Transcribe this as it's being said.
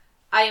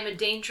I am a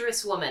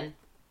dangerous woman.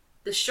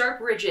 The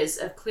sharp ridges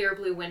of clear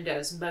blue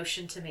windows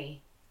motion to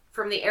me.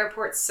 From the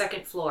airport's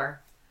second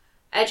floor,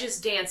 edges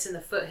dance in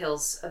the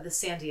foothills of the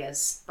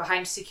Sandias,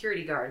 behind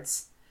security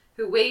guards,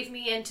 who wave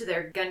me into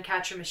their gun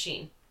catcher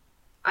machine.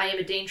 I am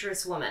a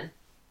dangerous woman.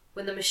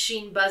 When the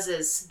machine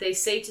buzzes, they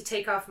say to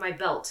take off my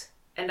belt,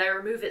 and I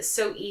remove it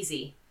so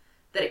easy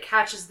that it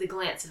catches the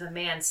glance of a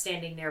man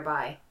standing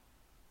nearby.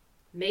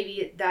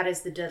 Maybe that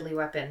is the deadly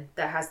weapon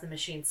that has the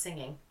machine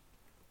singing.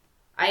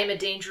 I am a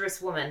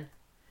dangerous woman.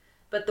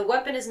 But the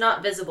weapon is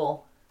not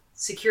visible.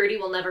 Security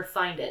will never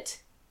find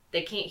it.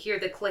 They can't hear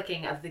the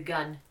clicking of the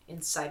gun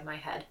inside my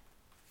head.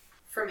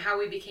 From How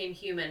We Became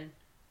Human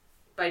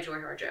by Joy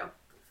Harjo.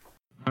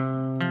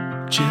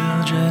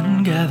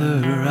 Children gather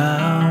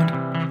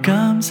around,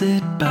 come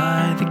sit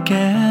by the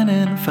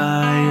cannon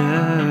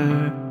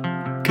fire.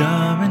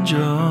 Come and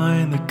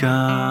join the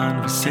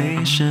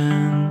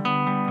conversation.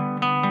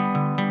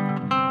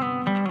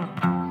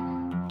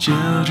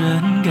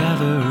 Children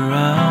gather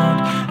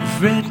around,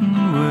 if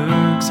written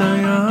works are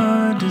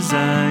your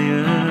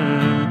desire.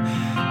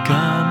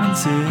 Come and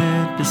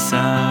sit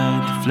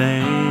beside the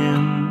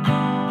flame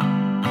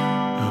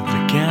of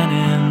the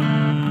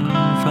cannon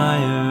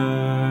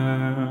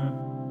fire.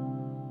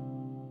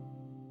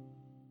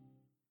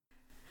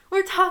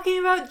 We're talking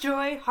about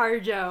Joy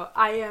Harjo.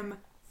 I am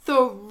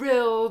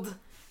thrilled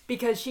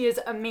because she is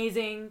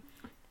amazing.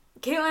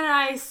 Caitlin and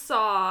I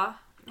saw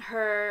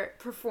her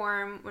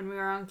perform when we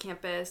were on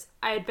campus.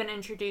 I had been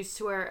introduced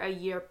to her a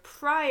year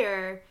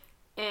prior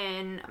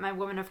in my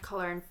Women of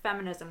Color and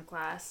Feminism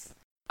class.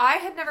 I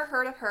had never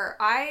heard of her.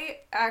 I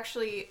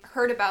actually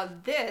heard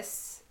about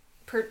this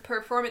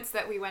performance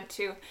that we went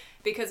to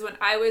because when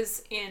I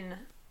was in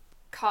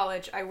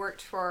college, I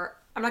worked for,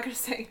 I'm not going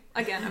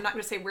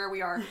to say where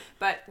we are,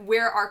 but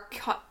where our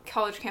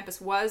college campus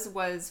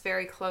was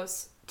very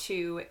close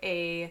to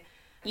a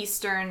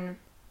Eastern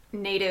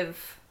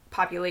Native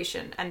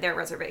population and their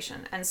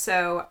reservation. And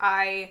so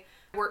I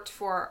worked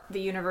for the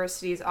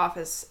university's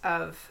Office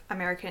of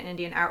American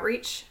Indian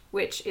Outreach,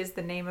 which is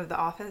the name of the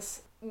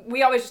office.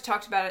 We always just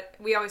talked about it.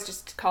 We always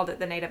just called it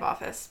the Native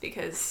Office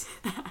because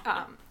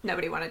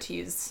nobody wanted to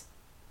use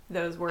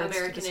those words.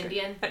 American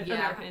Indian? Yeah.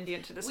 American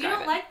Indian to describe it. We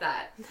don't like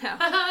that. No.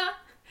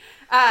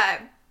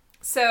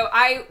 So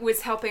I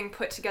was helping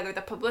put together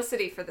the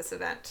publicity for this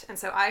event. And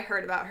so I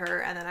heard about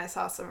her and then I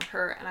saw some of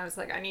her and I was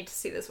like, I need to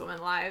see this woman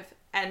live.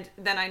 And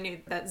then I knew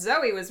that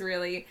Zoe was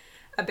really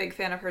a big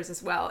fan of hers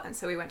as well. And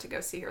so we went to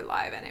go see her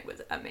live and it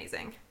was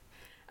amazing.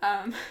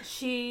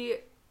 She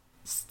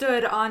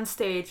stood on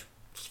stage,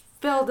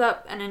 filled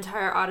up an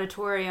entire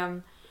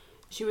auditorium.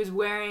 She was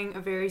wearing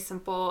a very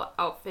simple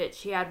outfit.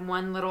 She had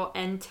one little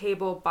end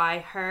table by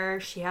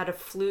her. She had a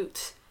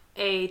flute,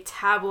 a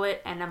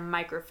tablet, and a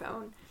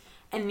microphone.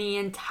 And the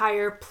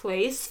entire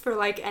place for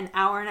like an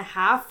hour and a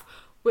half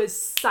was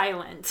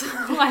silent.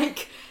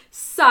 Like,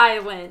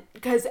 silent.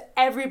 Because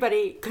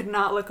everybody could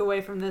not look away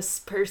from this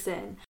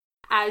person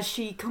as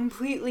she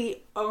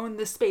completely owned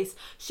the space.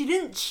 She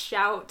didn't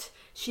shout.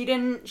 She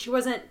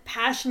wasn't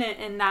passionate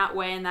in that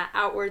way, in that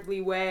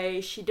outwardly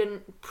way. She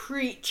didn't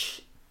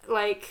preach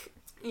like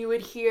you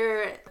would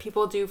hear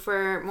people do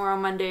for Moral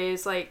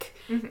Mondays, like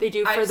they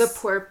do for the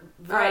poor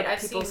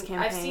people's campaign.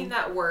 I've seen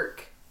that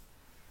work.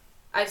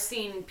 I've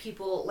seen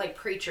people, like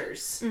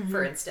preachers,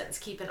 for instance,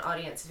 keep an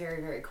audience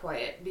very, very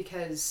quiet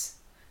because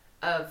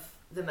of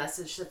the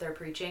message that they're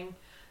preaching.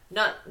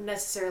 Not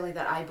necessarily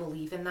that I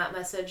believe in that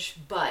message,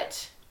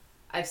 but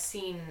I've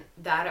seen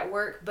that at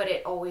work, but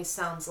it always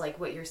sounds like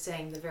what you're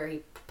saying, the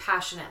very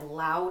passionate,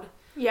 loud.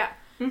 Yeah.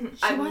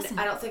 I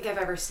don't think I've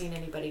ever seen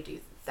anybody do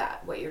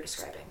that, what you're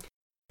describing.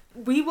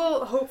 We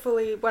will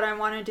hopefully, what I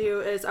want to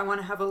do is I want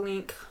to have a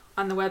link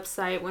on the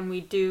website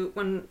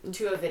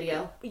to a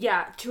video.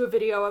 Yeah, to a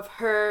video of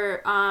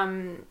her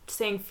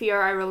saying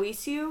 "Fear I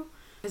Release You,"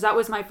 because that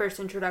was my first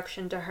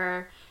introduction to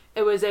her.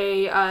 It was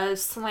a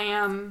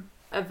slam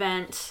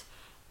event,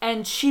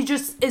 and she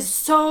just is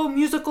so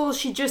musical.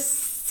 She just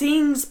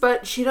sings,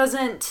 but she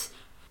doesn't,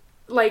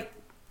 like,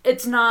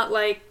 it's not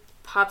like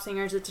pop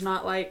singers, it's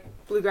not like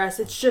bluegrass,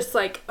 it's just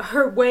like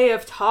her way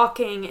of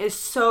talking is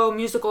so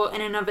musical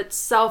in and of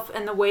itself,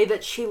 and the way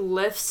that she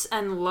lifts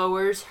and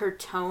lowers her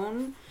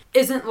tone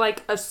isn't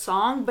like a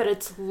song, but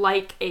it's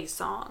like a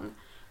song.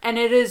 And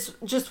it is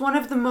just one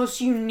of the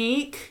most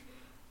unique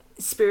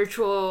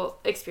spiritual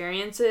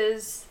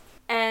experiences.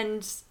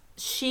 And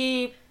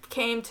she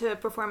came to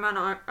perform on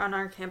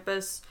our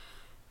campus,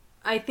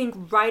 I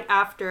think right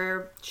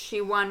after she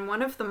won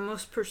one of the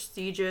most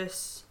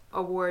prestigious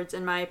awards,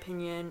 in my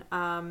opinion.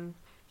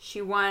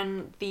 She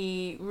won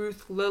the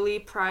Ruth Lilly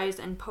Prize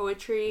in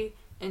Poetry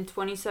in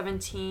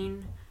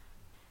 2017.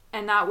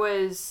 And that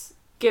was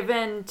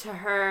given to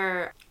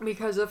her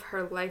because of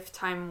her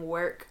lifetime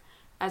work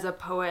as a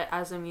poet,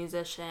 as a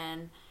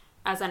musician,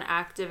 as an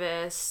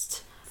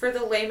activist. For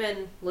the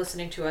layman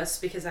listening to us,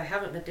 because I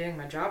haven't been doing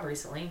my job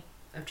recently,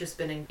 I've just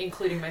been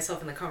including myself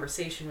in the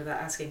conversation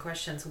without asking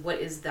questions. What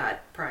is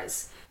that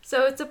prize?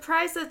 So it's a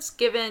prize that's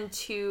given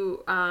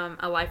to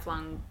a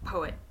lifelong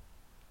poet.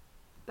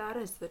 That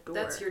is the door.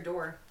 That's your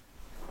door.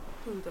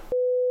 Who the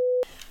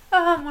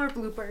more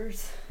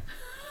bloopers.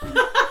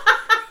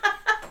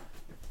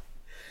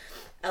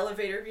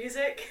 Elevator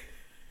music.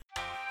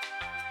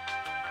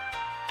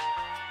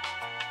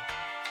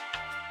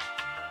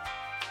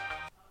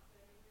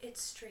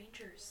 It's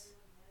strangers.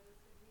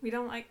 We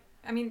don't like,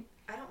 I mean,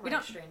 I don't We like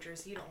don't-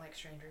 strangers. You don't like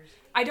strangers.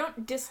 I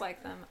don't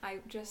dislike them.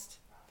 I'm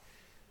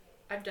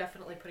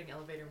definitely putting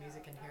elevator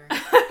music in here.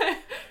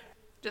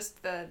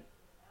 Just the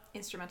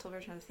instrumental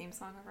version of the theme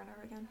song over and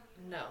over again.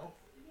 No.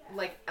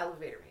 Like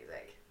elevator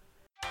music.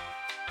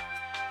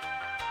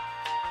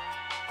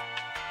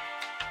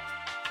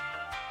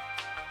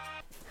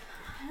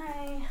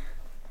 Hi.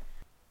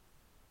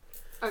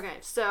 Okay,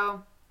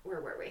 so Where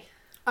were we?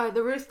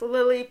 the Ruth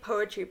Lilly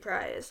Poetry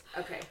Prize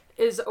Okay.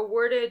 is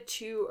awarded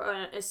to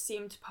an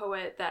esteemed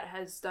poet that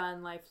has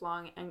done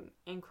lifelong and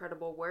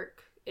incredible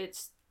work.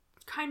 It's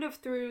kind of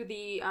through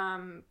the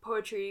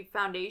Poetry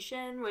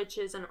Foundation, which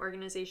is an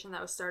organization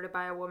that was started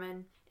by a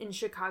woman in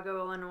Chicago,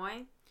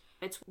 Illinois.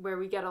 It's where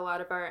we get a lot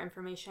of our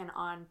information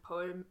on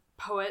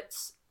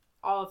poets,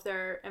 all of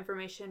their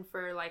information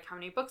for like how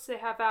many books they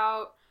have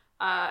out,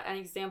 an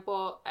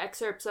example,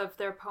 excerpts of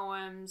their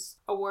poems,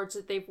 awards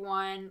that they've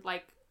won.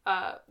 Like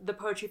the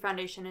Poetry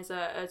Foundation is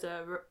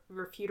a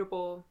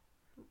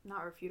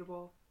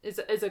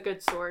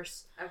good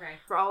source Okay.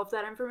 for all of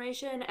that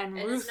information. And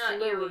And Ruth it's not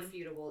Lilly,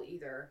 irrefutable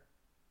either.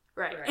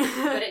 right?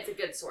 But it's a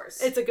good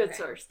source. It's a good Okay.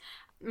 source,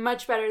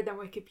 much better than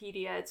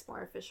Wikipedia. It's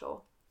more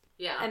official.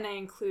 Yeah. And they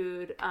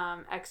include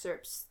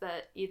excerpts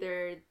that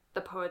either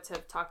the poets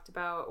have talked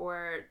about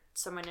or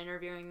someone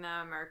interviewing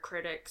them or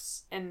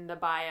critics in the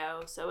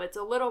bio. So it's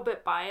a little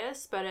bit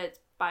biased, but it's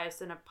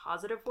biased in a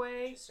positive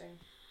way. Interesting.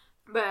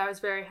 But I was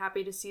very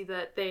happy to see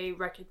that they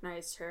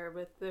recognized her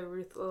with the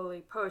Ruth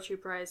Lilly Poetry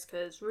Prize,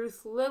 because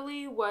Ruth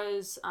Lilly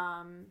was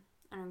an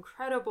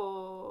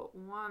incredible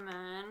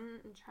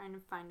woman. I'm trying to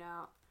find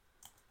out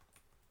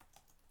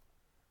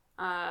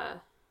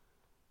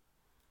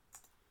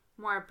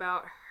more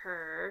about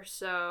her.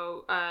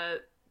 So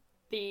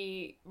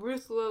the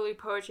Ruth Lilly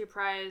Poetry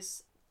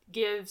Prize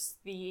gives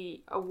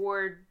the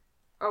awardee,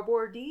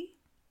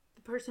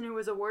 the person who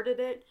was awarded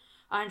it,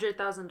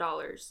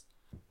 $100,000.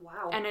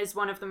 Wow. And is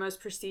one of the most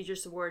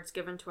prestigious awards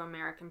given to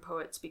American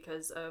poets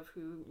because of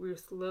who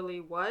Ruth Lilly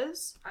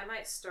was. I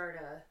might start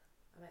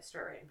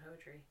writing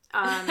poetry.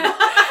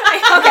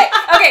 Okay.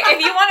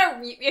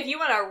 If you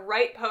want to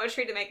write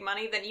poetry to make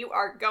money, then you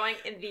are going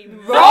in the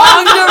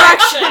Wrong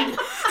direction!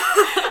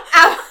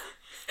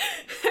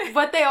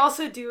 What they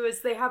also do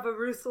is they have a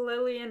Ruth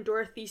Lilly and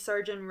Dorothy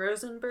Sargent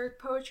Rosenberg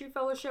Poetry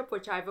Fellowship,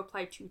 which I've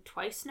applied to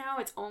twice now.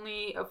 It's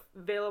only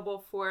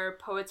available for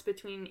poets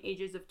between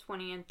ages of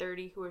 20 and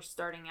 30 who are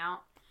starting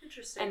out.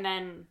 Interesting. And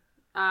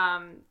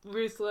then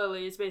Ruth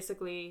Lilly is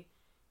basically,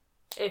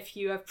 if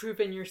you have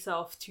proven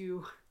yourself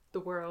to the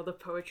world of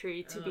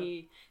poetry to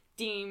be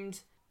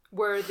deemed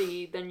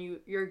worthy, then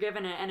you're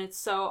given it. And it's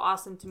so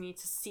awesome to me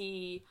to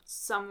see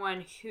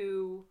someone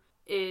who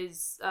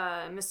is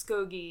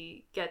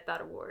Muskogee get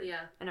that award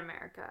in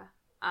America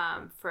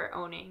for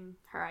owning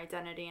her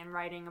identity and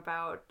writing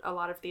about a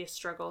lot of the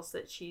struggles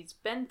that she's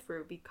been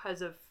through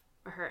because of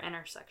her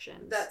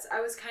intersections.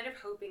 I was kind of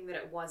hoping that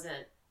it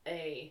wasn't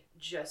a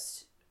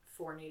just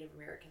for Native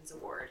Americans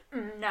award.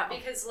 No.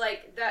 Because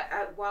like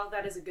that, while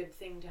that is a good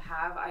thing to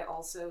have, I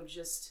also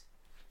just,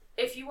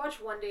 if you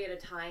watch One Day at a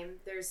Time,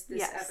 there's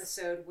this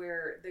episode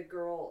where the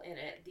girl in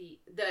it,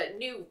 the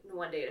new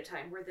One Day at a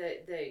Time, where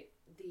the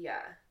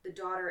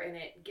daughter in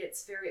it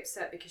gets very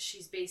upset because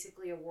she's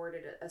basically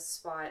awarded a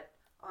spot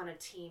on a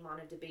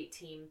debate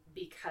team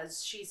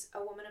because she's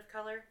a woman of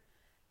color,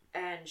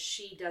 and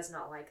she does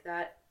not like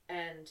that.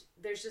 And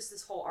there's just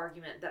this whole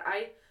argument that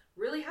I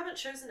really haven't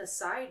chosen a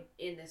side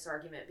in this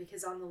argument,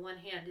 because on the one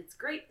hand it's a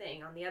great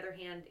thing, on the other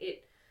hand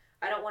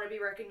I don't want to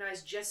be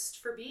recognized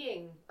just for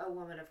being a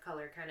woman of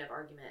color kind of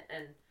argument,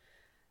 and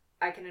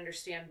I can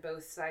understand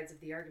both sides of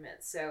the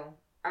argument. So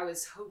I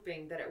was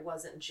hoping that it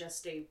wasn't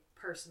just a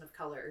person of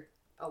color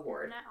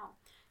award. No.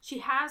 She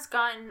has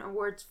gotten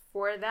awards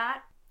for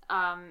that.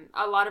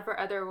 A lot of her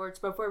other awards.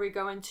 Before we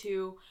go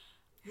into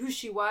who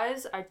she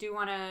was, I do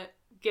want to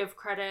give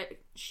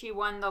credit. She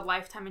won the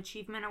Lifetime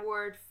Achievement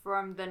Award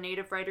from the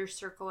Native Writers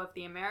Circle of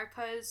the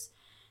Americas.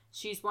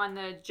 She's won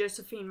the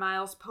Josephine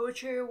Miles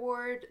Poetry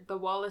Award, the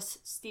Wallace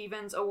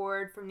Stevens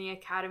Award from the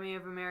Academy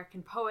of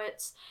American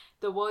Poets,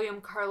 the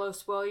William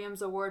Carlos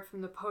Williams Award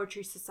from the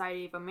Poetry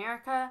Society of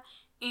America,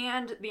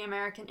 and the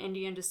American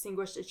Indian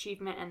Distinguished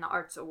Achievement in the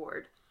Arts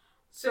Award.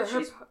 So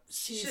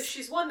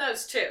she's won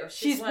those too.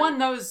 She's won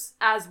those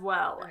as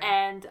well. Okay.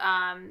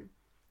 And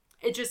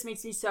it just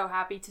makes me so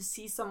happy to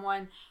see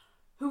someone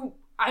who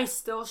I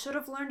still should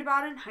have learned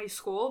about in high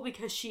school,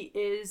 because she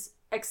is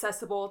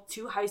accessible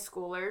to high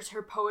schoolers.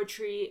 Her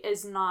poetry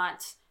is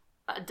not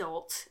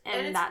adult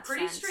in that sense.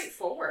 And it's pretty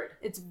straightforward.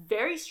 It's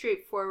very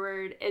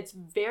straightforward. It's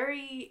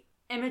very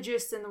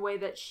imagist in the way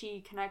that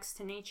she connects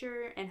to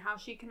nature and how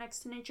she connects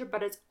to nature,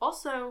 but it's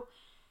also,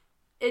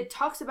 it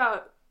talks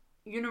about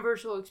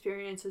universal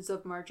experiences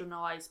of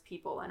marginalized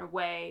people in a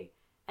way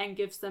and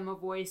gives them a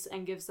voice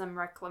and gives them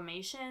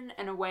reclamation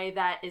in a way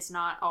that is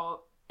not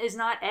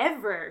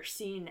ever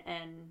seen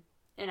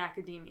in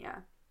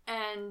academia.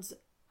 And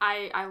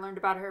I learned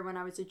about her when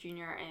I was a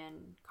junior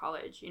in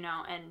college,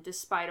 and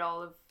despite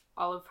all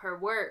of her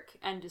work,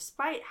 and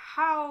despite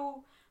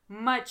how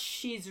much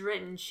she's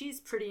written, she's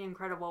pretty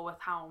incredible with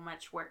how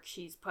much work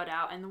she's put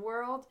out in the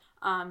world.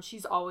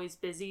 She's always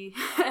busy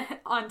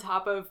on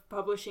top of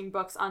publishing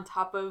books, on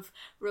top of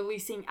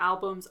releasing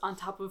albums, on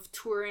top of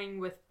touring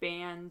with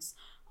bands,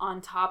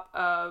 on top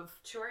of...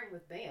 Touring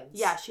with bands?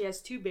 Yeah, she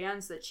has 2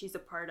 bands that she's a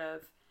part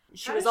of.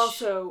 She was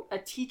also a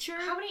teacher.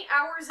 How many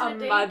hours in a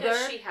day mother.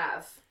 does she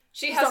have?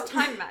 She has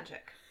time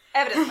magic.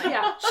 Evidently.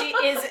 Yeah. She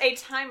is a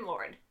time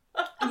lord.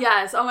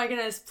 Yes, oh my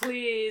goodness,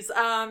 please.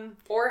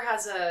 Or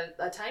has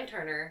a time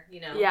turner,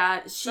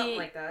 Yeah, something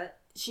like that.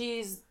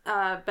 She's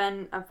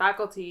been a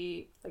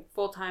faculty, like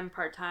full-time,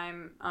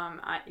 part-time,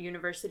 at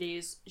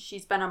universities.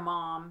 She's been a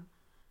mom.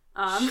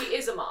 She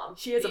is a mom.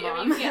 She is a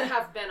mom. You can't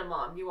have been a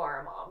mom. You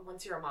are a mom.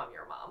 Once you're a mom,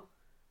 you're a mom.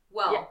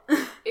 Well,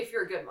 if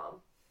you're a good mom.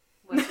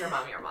 Once you're a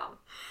mom, you're a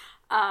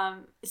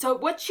mom. So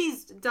what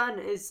she's done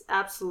is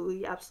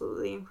absolutely,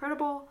 absolutely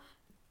incredible.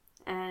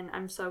 And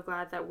I'm so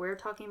glad that we're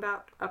talking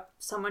about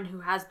someone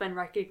who has been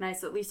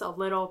recognized at least a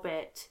little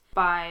bit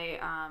by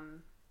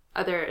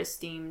other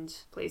esteemed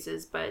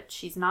places, but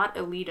she's not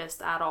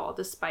elitist at all,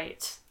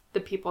 despite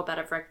the people that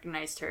have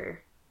recognized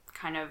her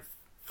kind of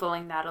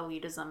filling that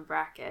elitism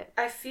bracket.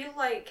 I feel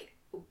like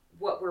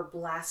what we're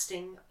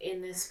blasting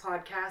in this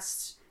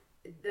podcast,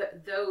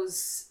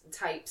 those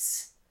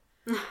types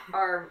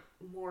are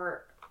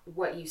more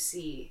what you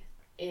see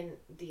in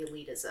the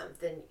elitism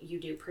than you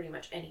do pretty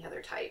much any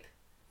other type.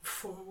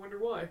 I wonder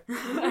why.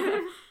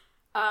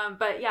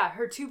 But yeah,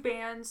 her 2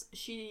 bands,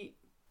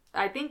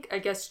 I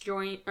guess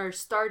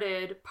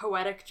started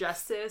Poetic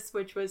Justice,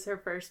 which was her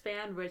first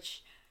band,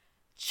 which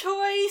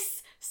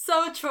choice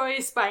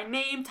by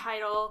name,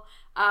 title,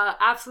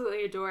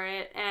 absolutely adore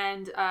it.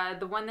 And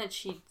the one that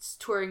she's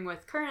touring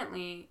with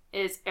currently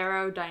is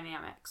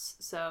Aerodynamics.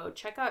 So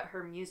check out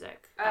her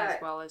music as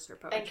well as her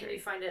poetry. And can you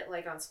find it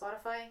on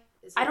Spotify?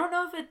 I don't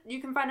know if you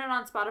can find it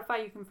on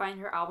Spotify. You can find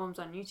her albums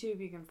on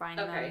YouTube. You can find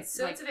them. Okay,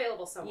 so it's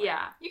available somewhere.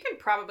 Yeah. You can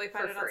probably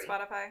find it free. on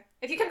Spotify.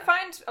 If you can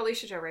find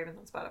Alicia Jo Ravens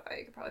on Spotify,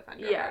 you can probably find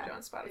Joe Joe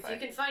on Spotify. If you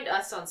can find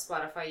us on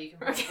Spotify, you can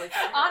probably find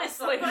her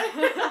Honestly.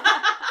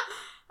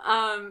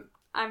 on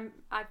Spotify.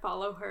 I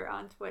follow her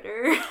on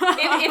Twitter.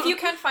 if you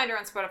can find her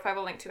on Spotify,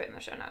 we'll link to it in the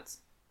show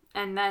notes.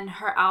 And then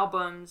her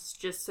albums,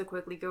 just to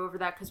quickly go over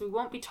that, because we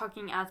won't be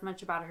talking as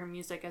much about her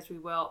music as we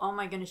will. Oh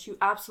my goodness, you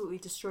absolutely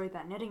destroyed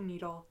that knitting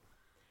needle.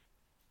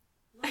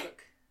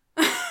 Look.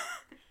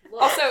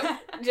 Also,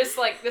 just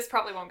this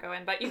probably won't go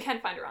in, but you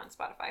can find her on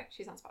Spotify.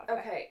 She's on Spotify.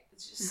 Okay,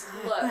 just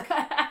look,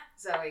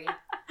 Zoe.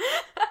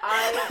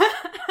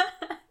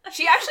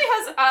 She actually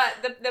has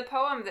the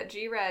poem that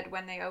G read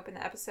when they opened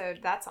the episode.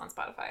 That's on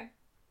Spotify.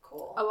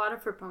 Cool. A lot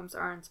of her poems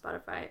are on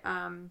Spotify.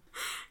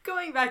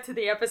 Going back to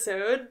the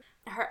episode,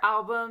 her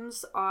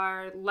albums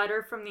are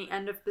Letter from the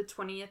End of the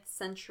 20th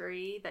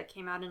Century that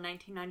came out in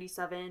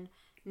 1997,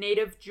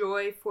 Native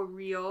Joy for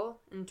Real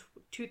in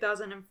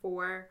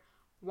 2004,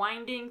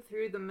 Winding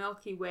Through the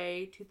Milky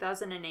Way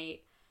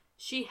 2008,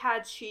 She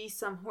Had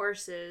Some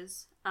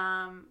Horses,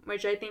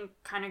 which I think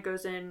kind of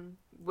goes in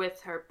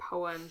with her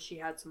poem, She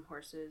Had Some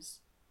Horses.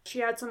 She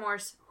Had Some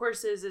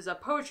Horses is a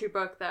poetry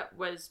book that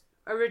was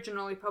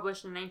originally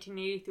published in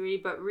 1983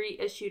 but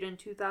reissued in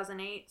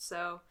 2008,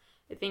 so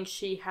I think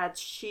She Had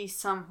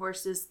Some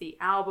Horses, the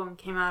album,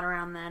 came out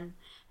around then.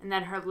 And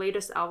then her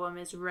latest album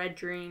is Red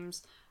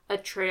Dreams, A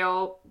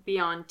Trail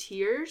Beyond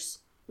Tears.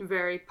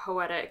 Very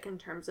poetic in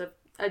terms of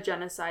a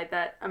genocide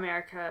that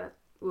America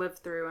lived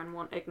through and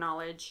won't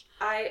acknowledge.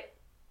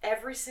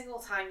 Every single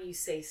time you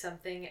say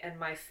something and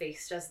my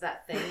face does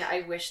that thing,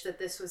 I wish that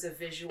this was a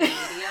visual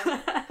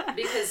medium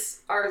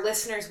because our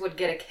listeners would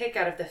get a kick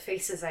out of the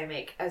faces I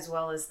make as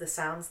well as the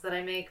sounds that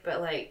I make,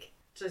 but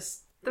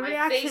just the my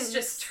reactions. face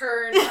just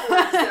turned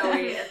towards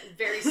Zoe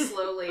very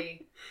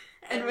slowly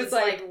and was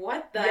like,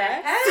 what the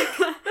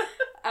heck?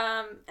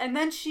 And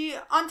then she,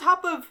 on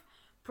top of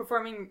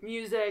performing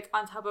music,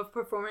 on top of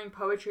performing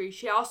poetry,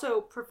 she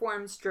also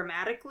performs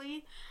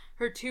dramatically.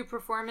 Her 2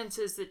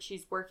 performances that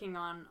she's working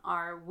on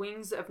are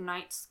Wings of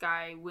Night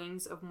Sky,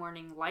 Wings of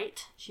Morning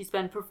Light. She's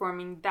been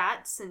performing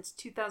that since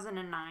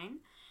 2009.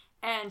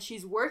 And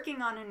she's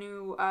working on a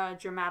new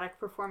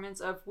dramatic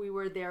performance of We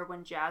Were There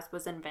When Jazz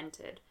Was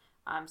Invented.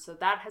 So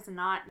that has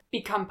not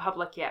become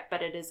public yet,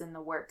 but it is in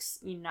the works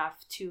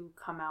enough to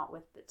come out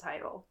with the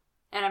title.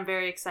 And I'm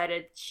very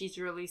excited. She's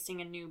releasing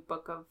a new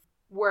book of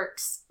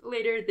works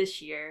later this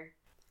year.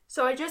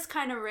 So I just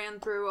kind of ran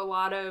through a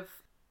lot of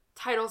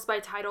titles by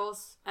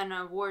titles and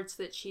awards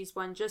that she's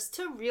won just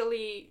to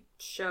really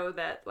show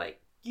that,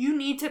 you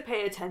need to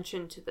pay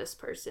attention to this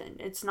person.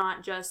 It's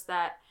not just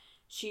that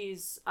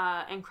she's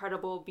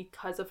incredible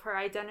because of her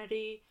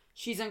identity.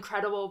 She's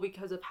incredible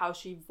because of how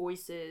she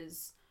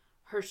voices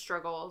her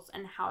struggles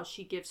and how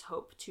she gives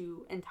hope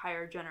to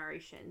entire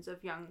generations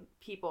of young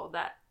people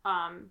that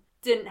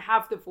didn't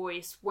have the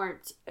voice,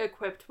 weren't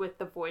equipped with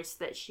the voice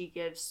that she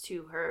gives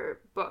to her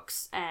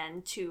books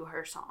and to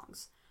her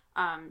songs.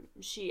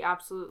 She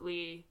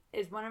absolutely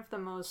is one of the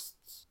most,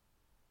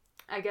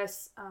 I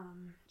guess,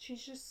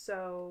 she's just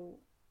so...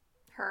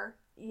 Her?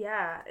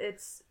 Yeah,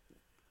 it's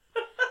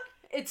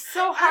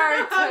so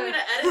hard to... I'm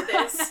gonna edit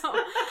this.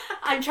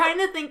 I'm trying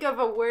to think of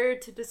a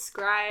word to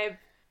describe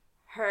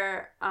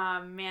her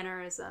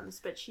mannerisms,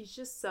 but she's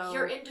just so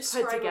You're put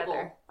indescribable.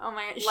 together. Oh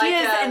my god, she Like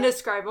is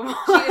indescribable.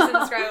 She is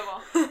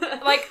indescribable.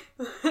 Like,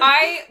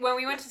 when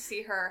we went to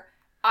see her,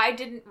 I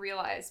didn't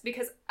realize,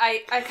 because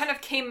I kind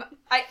of came,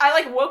 I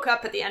like woke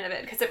up at the end of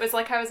it, because it was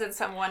like I was in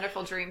some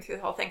wonderful dream through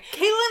the whole thing.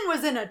 Caitlin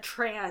was in a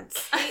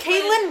trance.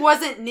 Caitlin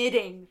wasn't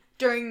knitting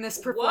during this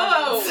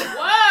performance.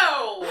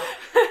 Whoa!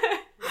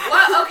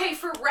 Well, okay,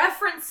 for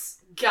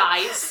reference,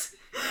 guys,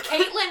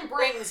 Caitlin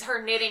brings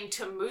her knitting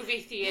to movie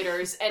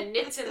theaters and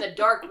knits in the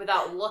dark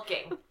without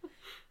looking.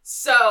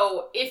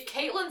 So, if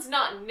Caitlin's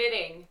not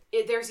knitting,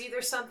 there's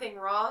either something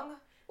wrong,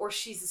 or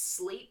she's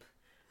asleep,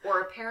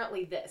 or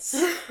apparently this.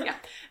 Yeah.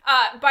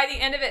 By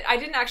the end of it, I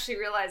didn't actually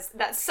realize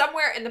that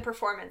somewhere in the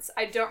performance,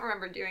 I don't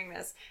remember doing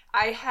this,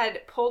 I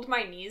had pulled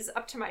my knees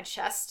up to my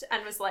chest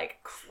and was, like,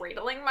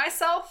 cradling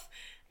myself.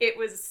 It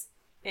was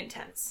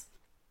intense.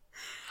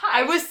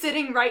 I was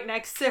sitting right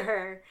next to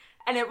her,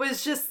 and it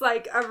was just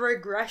like a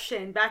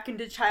regression back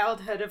into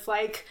childhood of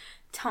like,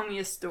 tell me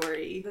a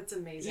story. That's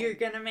amazing. You're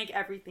gonna make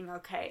everything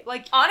okay.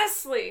 Like,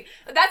 honestly,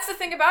 that's the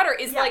thing about her,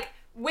 is Yeah. like,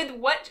 with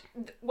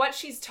what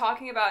she's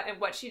talking about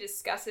and what she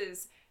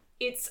discusses,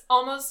 it's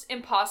almost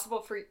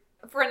impossible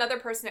for another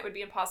person. It would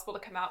be impossible to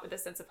come out with a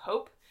sense of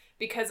hope,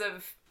 because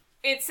of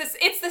it's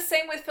the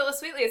same with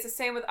Phyllis Wheatley. It's the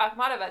same with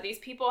Akhmatova. These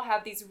people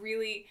have these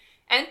really,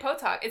 and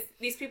Potok.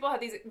 These people have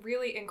these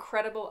really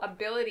incredible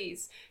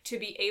abilities to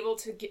be able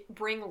to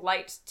bring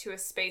light to a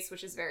space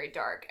which is very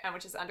dark and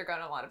which has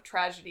undergone a lot of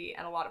tragedy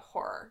and a lot of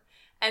horror.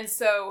 And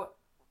so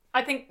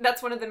I think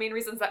that's one of the main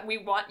reasons that we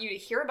want you to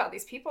hear about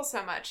these people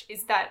so much,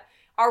 is that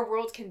our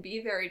world can be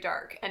very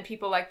dark, and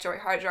people like Joy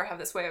Harjo have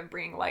this way of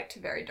bringing light to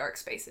very dark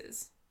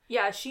spaces.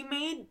 yeah,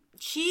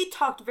 she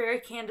talked very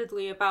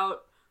candidly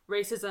about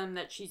racism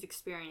that she's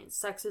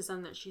experienced,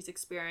 sexism that she's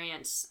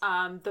experienced,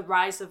 the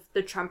rise of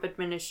the Trump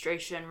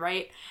administration,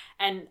 right?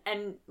 And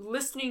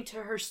listening to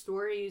her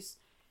stories,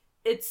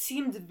 it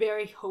seemed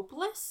very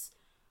hopeless,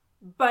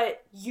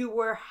 but you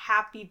were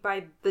happy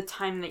by the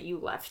time that you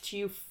left.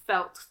 You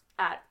felt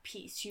at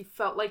peace. You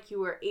felt like you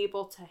were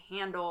able to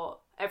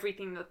handle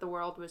everything that the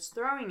world was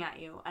throwing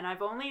at you. And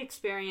I've only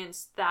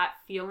experienced that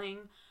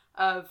feeling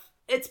of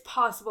it's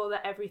possible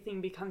that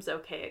everything becomes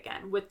okay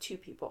again with two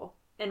people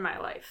in my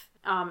life.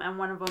 And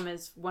one of them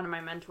is one of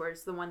my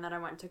mentors, the one that I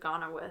went to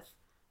Ghana with,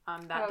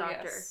 that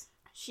doctor. Yes.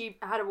 She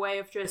had a way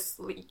of just,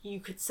 you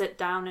could sit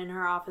down in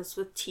her office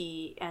with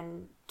tea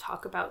and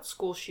talk about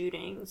school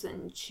shootings,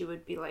 and she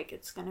would be like,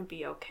 it's gonna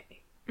be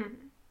okay.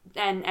 Mm-hmm.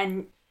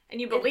 And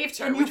you believed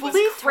her, and which you was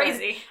believed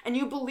crazy. Her. And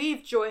you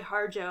believe Joy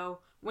Harjo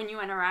when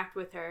you interact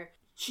with her.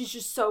 She's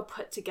just so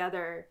put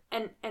together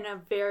and in a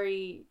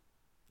very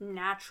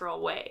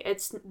natural way.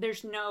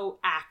 There's no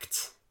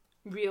act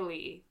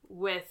really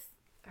with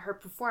her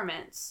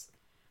performance.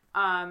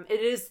 It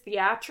is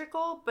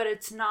theatrical, but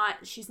it's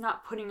not, she's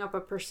not putting up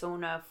a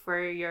persona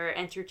for your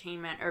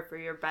entertainment or for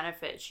your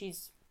benefit.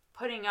 She's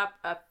putting up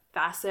a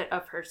facet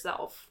of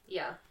herself.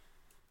 Yeah.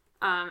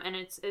 And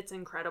it's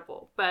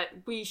incredible. But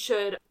we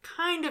should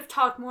kind of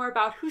talk more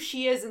about who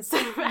she is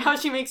instead of how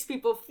she makes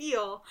people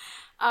feel.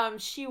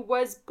 She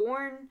was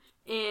born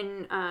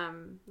in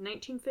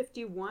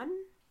 1951.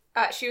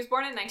 She was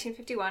born in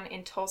 1951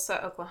 in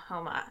Tulsa,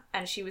 Oklahoma,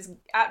 and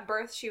at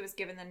birth she was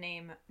given the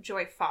name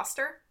Joy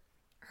Foster.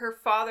 Her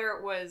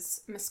father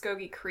was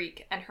Muskogee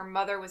Creek, and her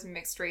mother was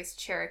mixed-race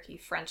Cherokee,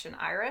 French, and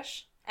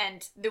Irish.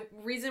 And the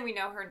reason we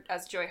know her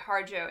as Joy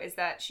Harjo is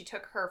that she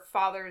took her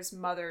father's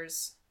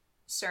mother's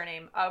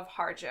surname of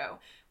Harjo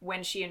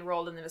when she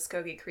enrolled in the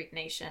Muskogee Creek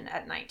Nation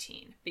at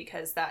 19,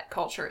 because that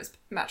culture is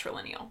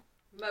matrilineal.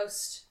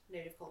 Most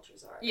native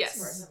cultures are, yes,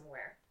 as far as I'm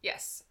aware.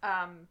 Yes.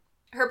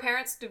 Her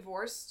parents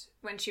divorced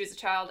when she was a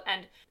child,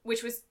 and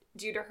which was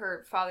due to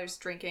her father's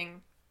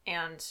drinking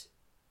and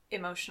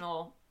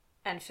emotional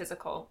and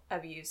physical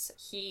abuse.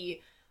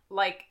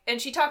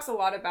 And she talks a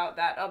lot about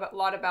that, a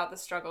lot about the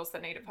struggles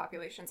that Native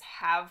populations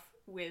have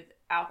with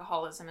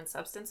alcoholism and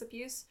substance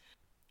abuse,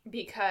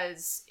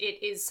 because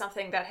it is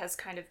something that has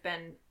kind of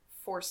been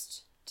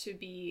forced to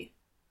be,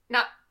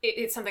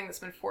 it's something that's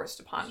been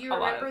forced upon You a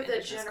lot of remember the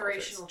indigenous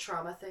generational cultures.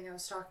 trauma thing I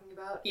was talking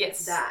about? Yes.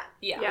 It's that.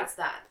 Yeah. It's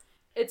that.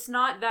 It's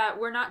not that,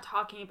 we're not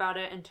talking about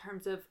it in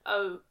terms of,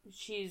 oh,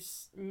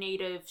 she's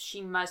native, she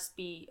must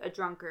be a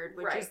drunkard,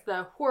 which is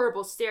the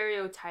horrible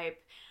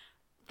stereotype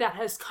that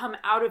has come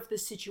out of the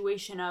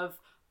situation of,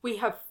 we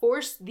have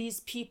forced these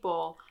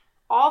people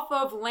off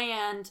of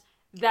land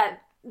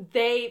that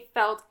they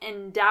felt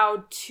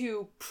endowed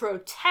to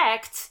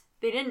protect.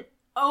 They didn't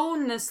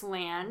own this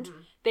land. Mm-hmm.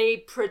 They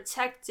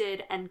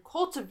protected and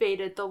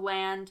cultivated the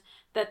land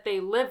that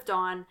they lived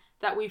on,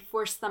 that we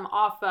forced them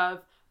off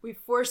of we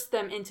forced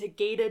them into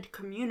gated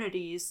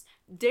communities,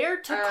 dare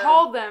to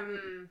call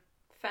them...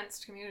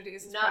 Fenced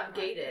communities. Is Not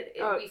gated.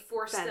 We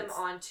forced them fenced.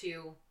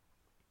 onto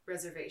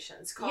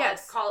reservations. Call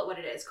Yes. it what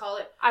it is. Call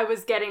it... I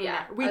was getting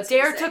Yeah, there. I We was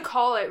dare gonna to say.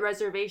 call it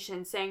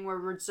reservation, saying we're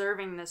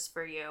reserving this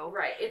for you.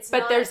 Right. It's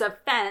But not... there's a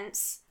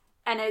fence,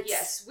 and it's...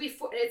 Yes,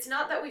 it's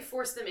not that we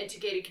force them into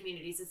gated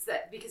communities. It's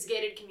that because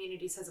gated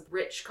communities has a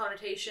rich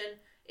connotation,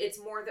 it's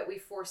more that we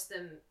force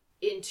them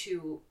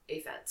into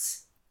a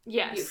fence.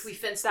 Yes. We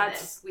fenced them in.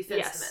 We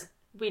fenced them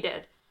in. We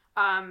did.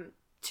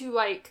 To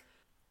like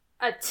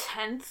a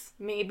tenth,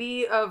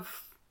 maybe,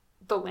 of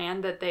the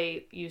land that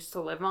they used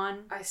to live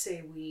on. I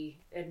say we,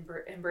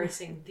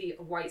 embracing the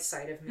white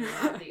side of me,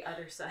 not the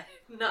other side.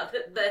 Not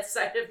the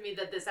side of me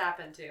that this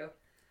happened to.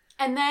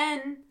 And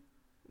then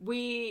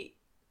we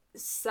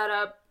set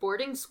up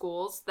boarding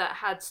schools that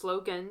had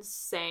slogans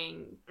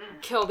saying,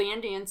 kill the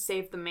Indians,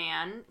 save the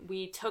man.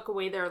 We took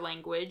away their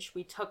language.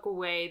 We took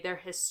away their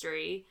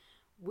history.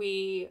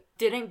 We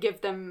didn't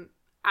give them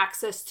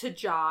access to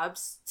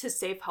jobs, to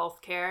safe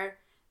healthcare.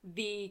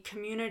 The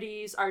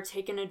communities are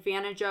taken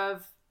advantage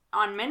of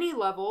on many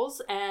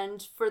levels,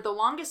 and for the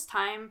longest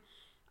time,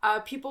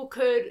 people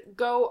could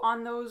go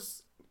on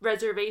those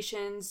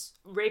reservations,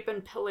 rape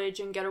and pillage,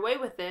 and get away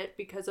with it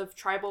because of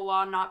tribal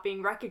law not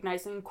being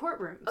recognized in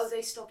courtrooms. Oh,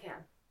 they still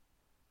can.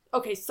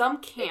 Okay, some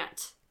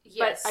can't.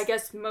 Yes. But I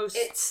guess most...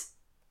 It's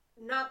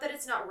not that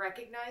it's not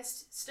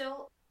recognized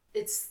still,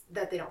 it's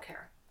that they don't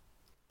care.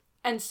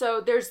 And so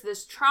there's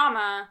this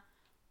trauma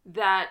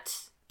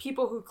that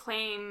people who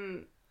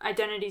claim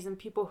identities and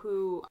people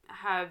who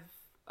have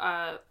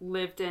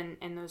lived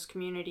in those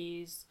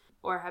communities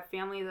or have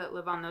family that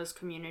live on those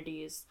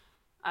communities,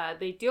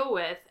 they deal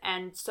with.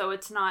 And so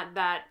it's not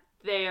that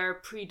they are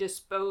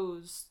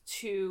predisposed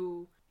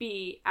to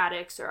be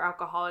addicts or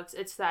alcoholics.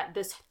 It's that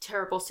this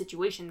terrible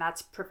situation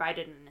that's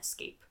provided an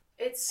escape.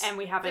 And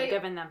we haven't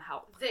given them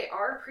help. They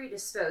are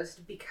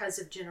predisposed because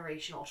of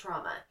generational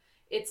trauma.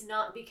 It's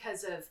not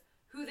because of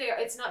who they are.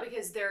 It's not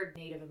because they're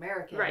Native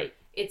American. Right.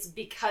 It's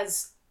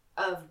because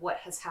of what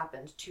has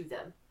happened to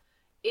them.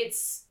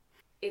 It's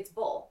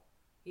bull,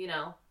 you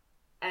know?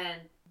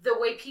 And the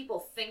way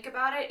people think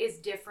about it is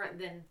different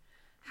than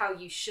how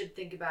you should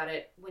think about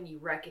it when you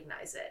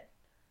recognize it.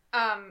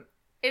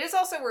 It is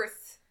also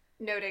worth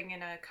noting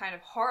in a kind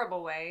of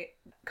horrible way,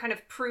 kind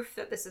of proof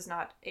that this is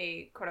not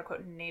a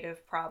quote-unquote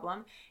native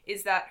problem,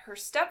 is that her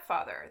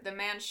stepfather, the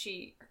man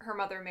her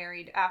mother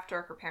married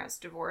after her parents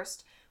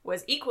divorced,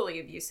 was equally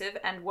abusive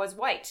and was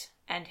white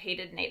and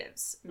hated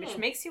natives, which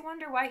makes you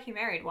wonder why he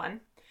married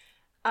one.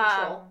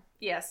 Control.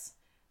 Yes.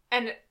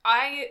 And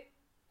I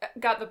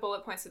got the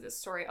bullet points of this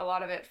story, a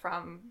lot of it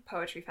from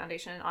Poetry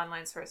Foundation and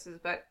online sources,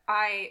 but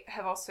I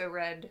have also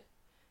read,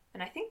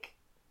 and I think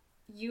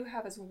you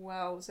have as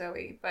well,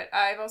 Zoe, but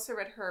I've also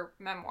read her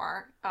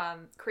memoir,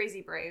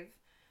 Crazy Brave,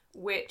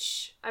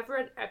 which... I've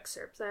read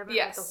excerpts. I haven't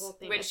read the whole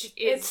thing. Which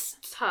it's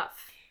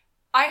tough.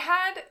 I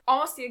had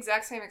almost the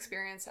exact same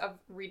experience of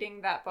reading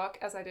that book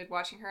as I did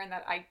watching her, and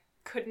that I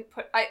couldn't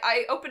put...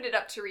 I opened it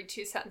up to read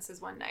 2 sentences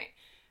one night.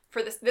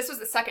 For this was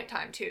the second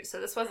time, too,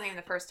 so this wasn't even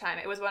the first time.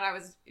 It was when I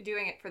was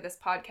doing it for this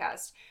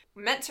podcast.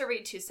 Meant to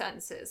read 2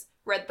 sentences.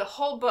 Read the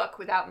whole book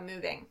without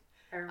moving.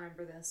 I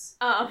remember this.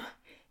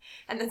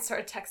 And then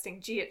started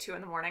texting G at 2 in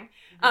the morning.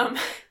 Mm-hmm.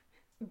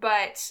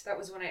 But... That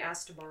was when I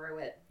asked to borrow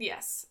it.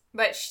 Yes.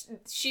 But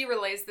she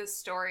relays this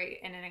story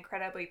in an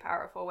incredibly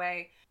powerful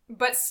way.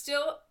 But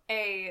still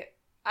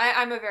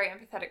I'm a very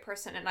empathetic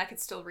person, and I could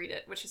still read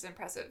it, which is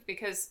impressive.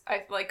 Because,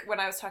 when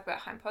I was talking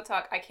about Chaim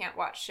Potok, I can't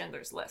watch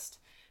Schindler's List.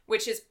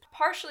 Which is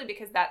partially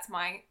because that's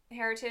my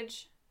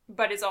heritage,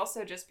 but is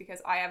also just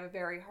because I have a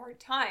very hard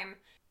time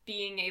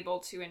being able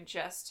to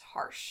ingest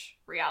harsh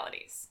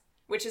realities.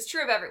 Which is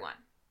true of everyone.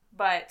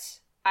 But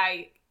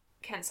I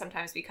can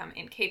sometimes become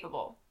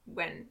incapable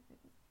when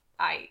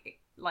I,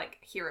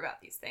 hear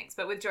about these things.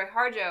 But with Joy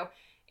Harjo,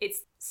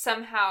 it's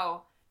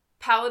somehow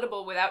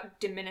palatable without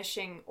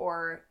diminishing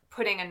or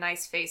putting a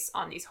nice face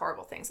on these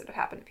horrible things that have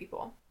happened to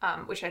people,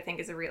 which I think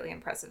is a really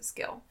impressive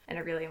skill and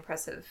a really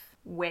impressive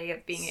way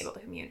of being able to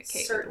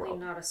communicate Certainly with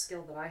the world. not a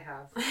skill that I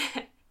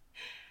have.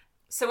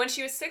 So when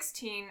she was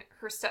 16,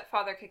 her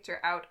stepfather kicked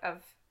her out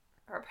of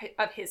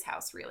his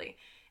house, really,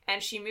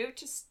 and she moved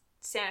to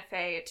Santa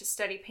Fe to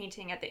study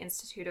painting at the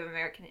Institute of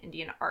American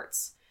Indian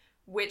Arts,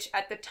 which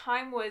at the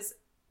time was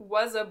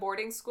a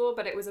boarding school,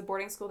 but it was a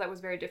boarding school that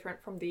was very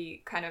different from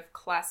the kind of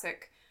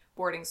classic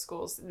boarding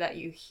schools that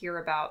you hear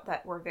about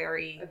that were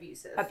very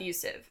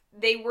abusive.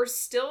 They were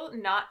still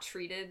not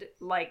treated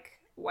like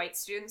white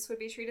students would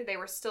be treated. They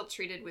were still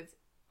treated with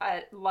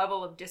a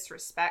level of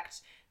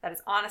disrespect that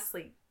is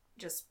honestly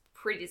just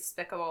pretty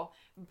despicable.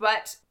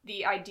 But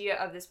the idea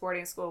of this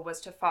boarding school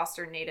was to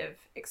foster Native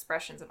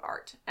expressions of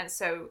art. And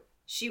so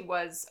she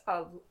was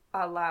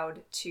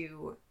allowed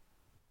to...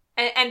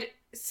 And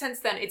since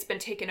then, it's been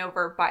taken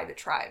over by the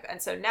tribe.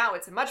 And so now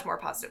it's a much more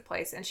positive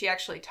place. And she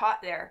actually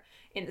taught there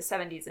in the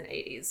 70s and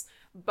 80s.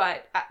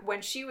 But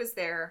when she was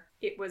there,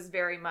 it was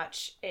very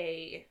much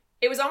a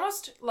it was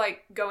almost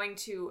like going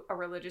to a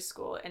religious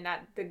school in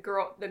that the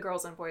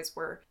girls and boys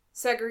were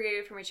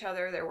segregated from each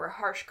other. There were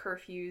harsh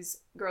curfews.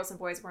 Girls and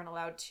boys weren't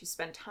allowed to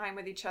spend time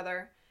with each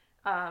other.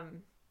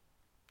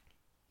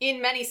 In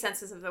many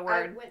senses of the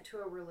word. I went to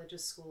a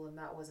religious school and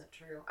that wasn't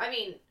true. I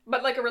mean,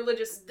 but like a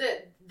religious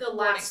the boarding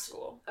last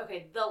school.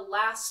 Okay, the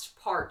last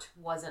part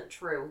wasn't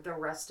true. The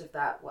rest of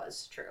that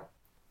was true.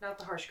 Not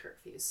the harsh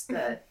curfews.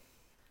 The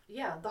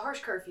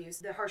harsh curfews.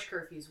 The harsh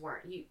curfews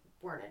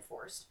weren't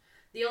enforced.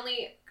 The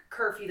only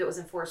curfew that was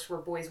enforced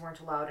were boys weren't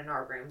allowed in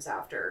our rooms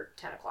after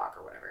 10 o'clock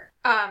or whatever.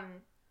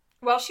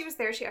 While she was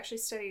there, she actually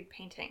studied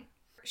painting.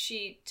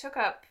 She took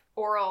up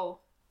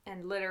oral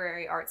and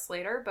literary arts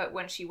later, but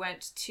when she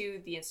went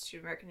to the Institute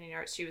of American Indian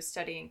Arts, she was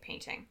studying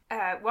painting.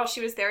 While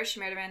she was there, she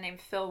married a man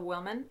named Phil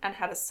Willman and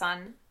had a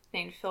son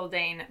named Phil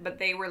Dane, but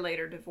they were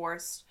later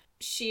divorced.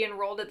 She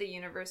enrolled at the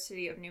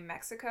University of New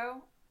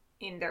Mexico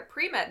in their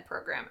pre-med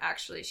program,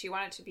 actually. She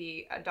wanted to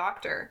be a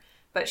doctor,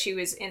 but she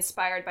was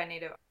inspired by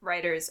Native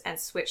writers and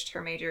switched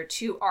her major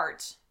to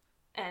art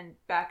and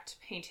back to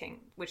painting,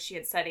 which she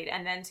had studied,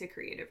 and then to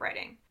creative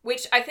writing.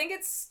 Which I think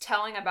it's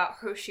telling about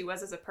who she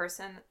was as a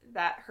person,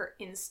 that her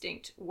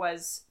instinct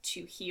was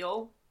to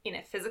heal in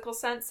a physical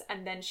sense,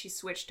 and then she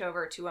switched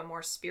over to a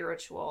more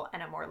spiritual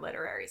and a more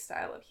literary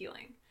style of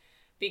healing.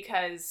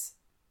 Because,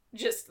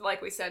 just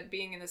like we said,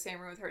 being in the same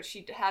room with her,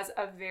 she has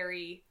a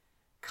very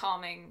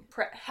calming,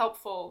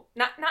 helpful,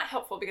 not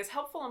helpful, because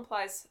helpful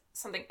implies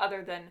something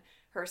other than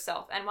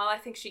herself. And while I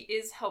think she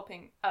is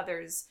helping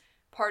others,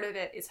 part of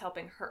it is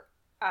helping her.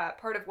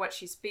 Part of what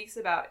she speaks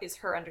about is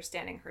her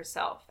understanding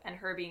herself and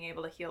her being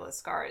able to heal the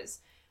scars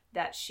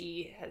that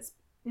she has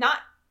not.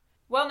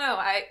 Well, no,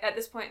 at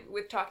this point,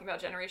 with talking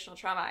about generational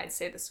trauma, I'd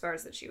say the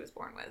scars that she was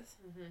born with.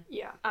 Mm-hmm.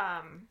 Yeah.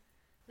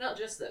 Not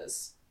just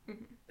those,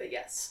 but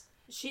yes.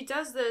 She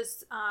does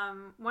this.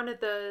 One of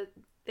the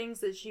things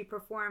that she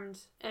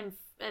performed in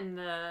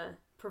the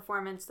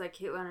performance that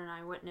Caitlin and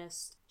I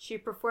witnessed, she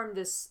performed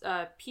this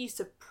piece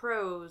of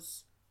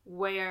prose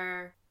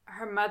where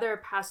her mother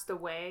passed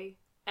away.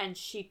 And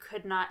she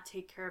could not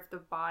take care of the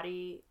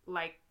body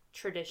like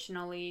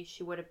traditionally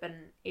she would have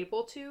been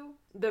able to.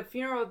 The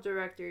funeral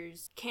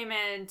directors came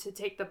in to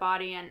take the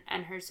body,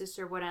 and her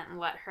sister wouldn't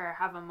let her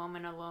have a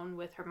moment alone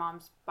with her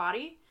mom's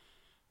body.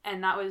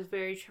 And that was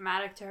very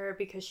traumatic to her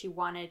because she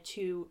wanted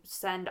to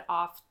send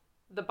off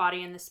the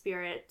body and the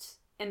spirit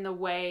in the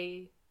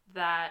way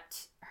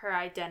that her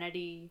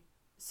identity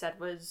said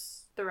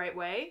was the right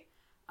way,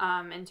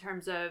 in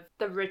terms of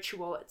the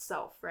ritual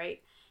itself,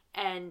 right?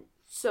 And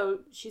so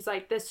she's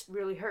like, this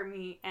really hurt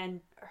me.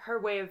 And her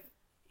way of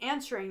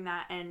answering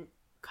that and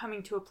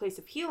coming to a place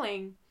of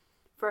healing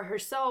for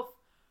herself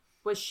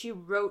was she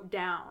wrote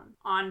down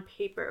on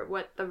paper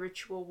what the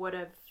ritual would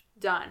have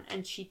done.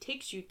 And she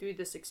takes you through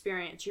this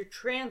experience. You're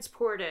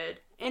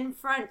transported in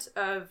front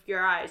of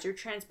your eyes. You're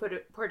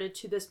transported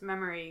to this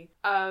memory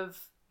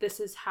of, this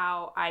is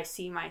how I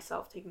see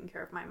myself taking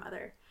care of my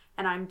mother.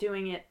 And I'm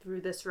doing it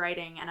through this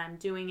writing, and I'm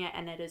doing it,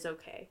 and it is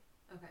okay.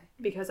 Okay.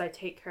 Because I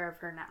take care of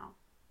her now.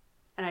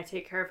 And I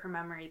take care of her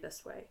memory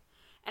this way.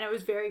 And it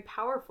was very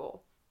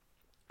powerful.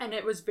 And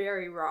it was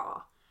very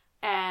raw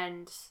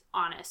and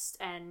honest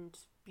and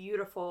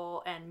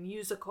beautiful and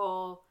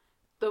musical.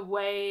 The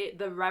way,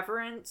 the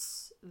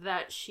reverence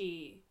that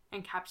she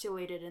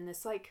encapsulated in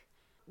this, like,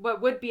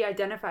 what would be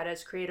identified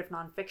as creative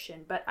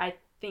nonfiction, but I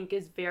think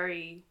is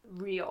very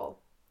real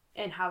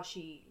in how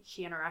she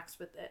interacts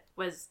with it,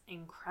 was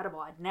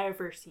incredible. I'd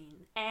never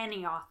seen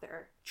any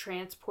author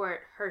transport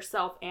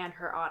herself and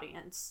her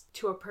audience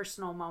to a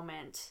personal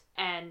moment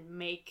and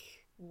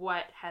make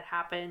what had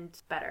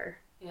happened better.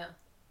 Yeah.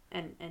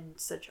 In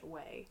such a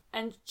way.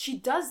 And she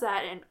does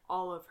that in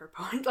all of her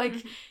poems.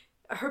 Like,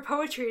 her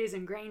poetry is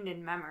ingrained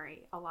in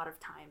memory a lot of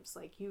times.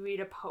 Like, you read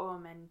a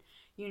poem and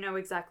you know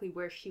exactly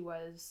where she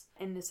was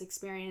in this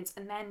experience,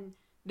 and then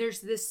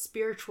there's this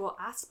spiritual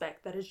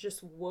aspect that is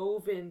just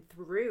woven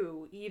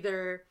through.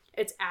 Either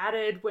it's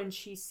added when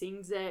she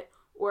sings it,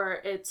 or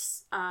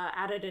it's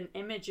added in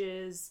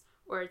images,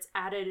 or it's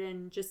added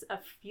in just a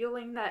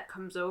feeling that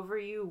comes over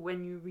you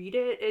when you read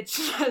it. It's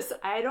just,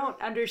 I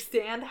don't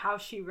understand how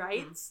she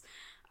writes,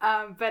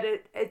 but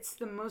it's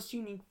the most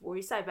unique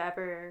voice I've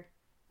ever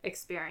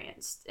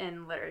experienced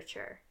in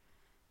literature.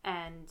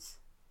 And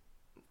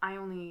I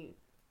only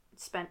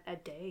spent a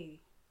day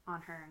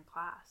on her in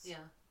class.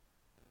 Yeah.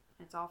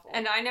 It's awful.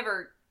 And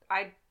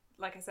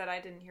like I said, I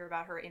didn't hear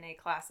about her in a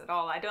class at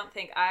all. I don't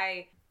think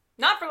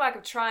not for lack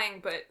of trying,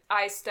 but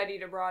I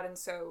studied abroad, and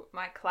so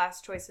my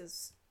class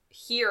choices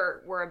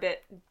here were a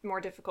bit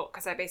more difficult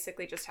because I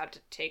basically just had to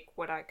take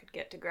what I could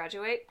get to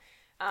graduate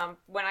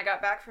when I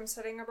got back from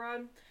studying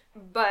abroad.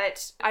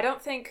 But I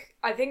think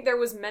there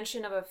was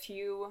mention of a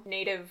few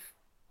Native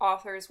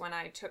authors when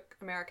I took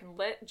American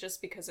Lit,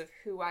 just because of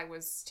who I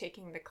was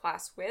taking the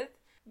class with,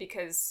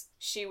 because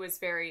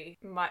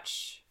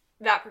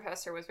that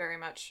professor was very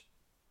much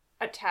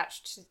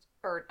attached to,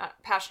 or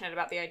passionate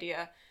about the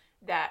idea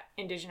that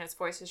Indigenous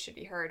voices should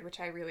be heard, which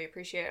I really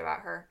appreciate about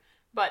her.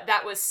 But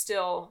that was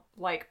still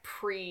like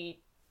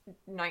pre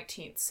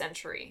 19th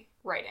century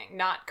writing,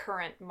 not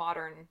current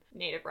modern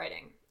native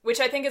writing, which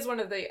I think is one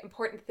of the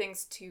important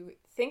things to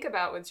think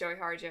about with Joy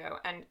Harjo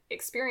and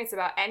experience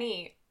about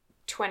any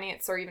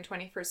 20th or even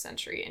 21st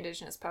century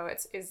Indigenous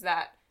poets, is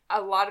that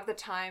a lot of the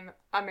time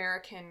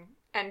American,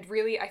 and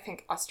really I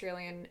think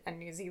Australian and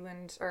New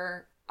Zealand,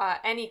 or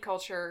any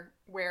culture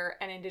where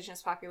an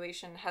Indigenous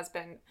population has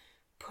been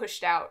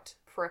pushed out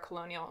for a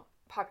colonial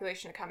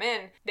population to come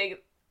in,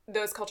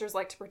 those cultures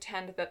like to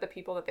pretend that the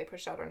people that they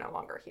pushed out are no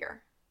longer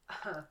here.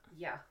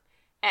 Yeah.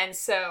 And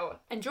so...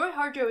 And Joy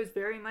Harjo is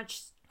very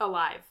much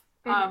alive,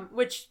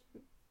 which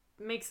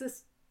makes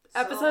this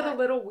episode So am I. a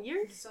little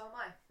weird. So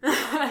am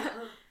I.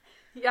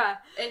 Yeah.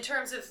 In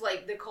terms of,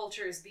 like, the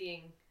cultures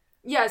being...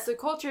 Yes, the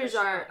cultures For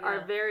are sure,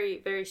 yeah.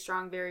 very, very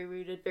strong, very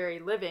rooted, very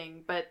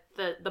living, but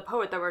the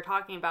poet that we're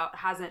talking about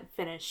hasn't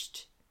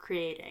finished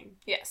creating.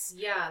 Yes.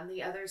 Yeah, and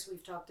the others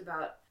we've talked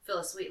about,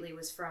 Phyllis Wheatley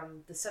was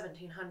from the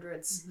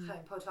 1700s,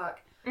 Chaim Potok.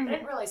 I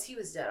didn't realize he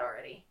was dead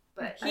already.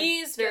 But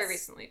He's very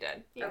recently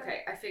dead. Yeah.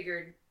 Okay, I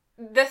figured...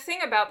 The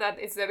thing about that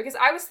is that, because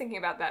I was thinking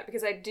about that,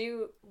 because I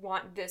do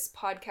want this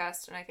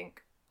podcast, and I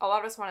think a lot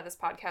of us wanted this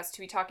podcast to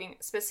be talking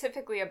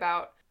specifically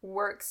about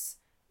works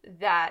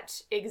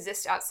that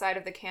exist outside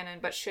of the canon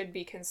but should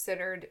be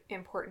considered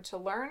important to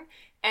learn.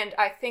 And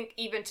I think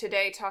even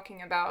today,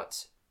 talking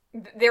about,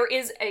 there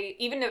is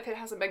even if it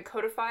hasn't been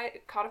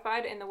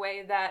codified in the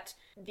way that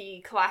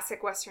the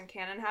classic Western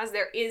canon has,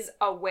 there is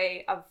a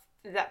way of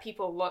that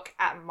people look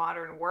at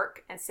modern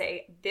work and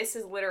say, this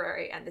is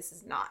literary and this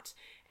is not.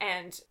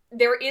 And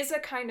there is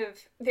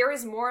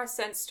more a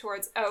sense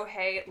towards, oh,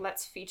 hey,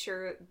 let's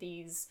feature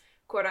these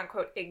quote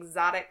unquote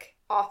exotic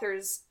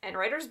authors and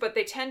writers, but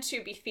they tend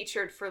to be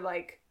featured for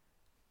like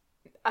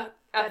a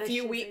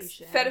few weeks,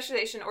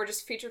 fetishization, or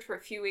just featured for a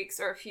few weeks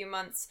or a few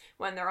months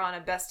when they're on a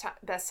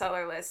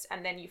bestseller list,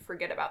 and then you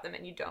forget about them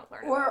and you don't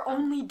learn Or about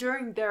them. only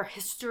during their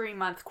history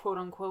month, quote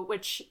unquote,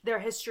 which their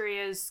history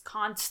is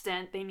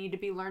constant. They need to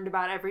be learned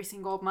about every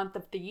single month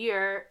of the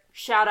year.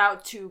 Shout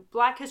out to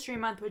Black History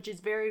Month, which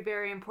is very,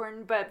 very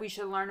important, but we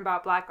should learn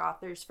about Black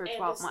authors for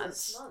 12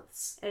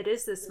 months. It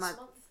is this month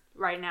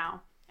right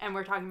now. And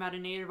we're talking about a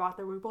Native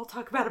author. We will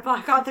talk about a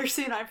Black author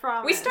soon, I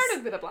promise. We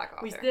started with a Black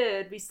author. We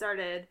did. We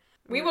started.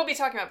 We will be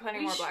talking about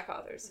plenty more Black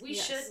authors. We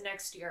should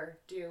next year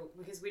do,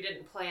 because we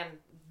didn't plan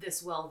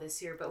this well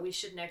this year, but we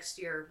should next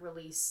year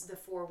release the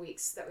 4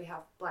 weeks that we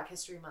have Black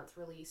History Month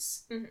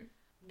release. Mm-hmm.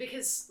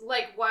 Because,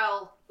 like,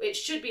 while it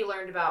should be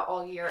learned about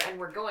all year, and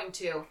we're going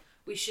to,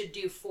 we should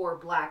do 4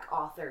 Black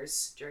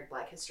authors during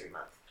Black History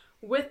Month.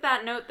 With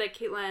that note that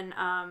Caitlin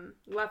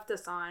left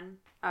us on,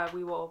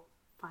 we will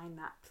find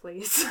that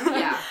place.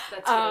 Yeah,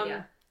 that's a good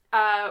idea.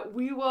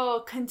 We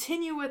will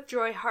continue with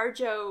Joy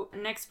Harjo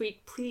next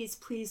week. Please,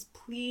 please,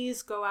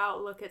 please go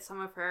out, look at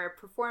some of her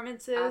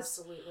performances.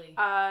 Absolutely.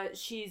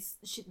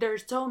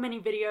 There's so many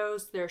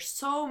videos. There's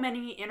so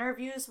many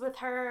interviews with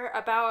her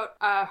about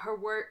her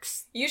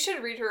works. You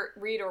should read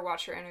or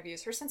watch her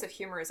interviews. Her sense of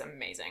humor is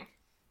amazing.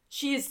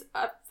 She's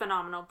a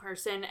phenomenal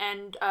person,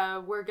 and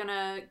we're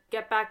gonna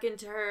get back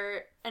into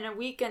her in a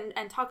week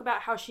and talk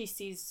about how she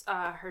sees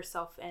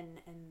herself in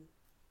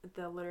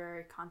the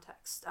literary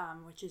context,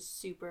 which is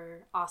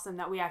super awesome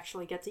that we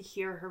actually get to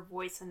hear her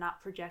voice and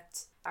not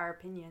project our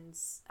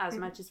opinions as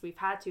much as we've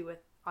had to with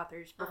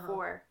authors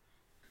before.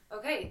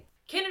 Okay.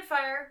 Cannon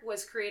Fire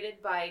was created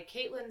by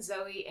Caitlin,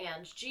 Zoe,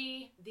 and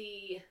G.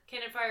 The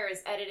Cannon Fire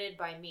is edited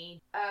by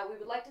me. We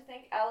would like to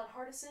thank Alan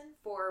Hardison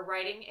for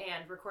writing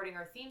and recording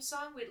our theme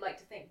song. We'd like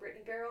to thank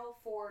Brittany Barrel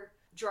for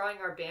drawing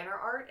our banner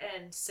art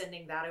and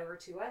sending that over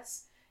to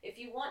us. If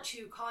you want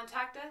to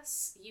contact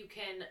us, you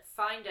can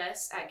find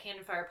us at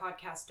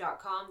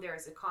canonfirepodcast.com. There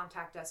is a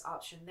contact us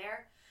option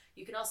there.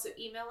 You can also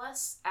email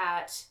us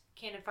at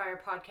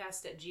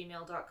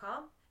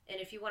canonfirepodcast@gmail.com. And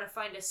if you want to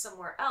find us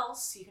somewhere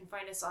else, you can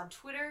find us on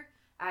Twitter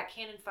at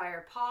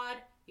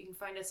canonfirepod. You can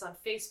find us on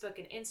Facebook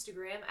and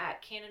Instagram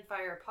at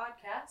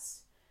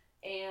canonfirepodcast.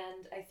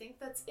 And I think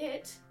that's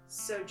it.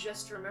 So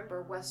just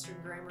remember, Western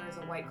grammar is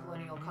a white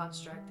colonial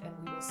construct, and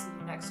we will see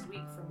you next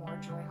week for more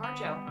Joy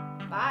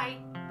Harjo. Bye!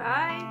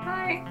 Bye!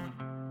 Bye!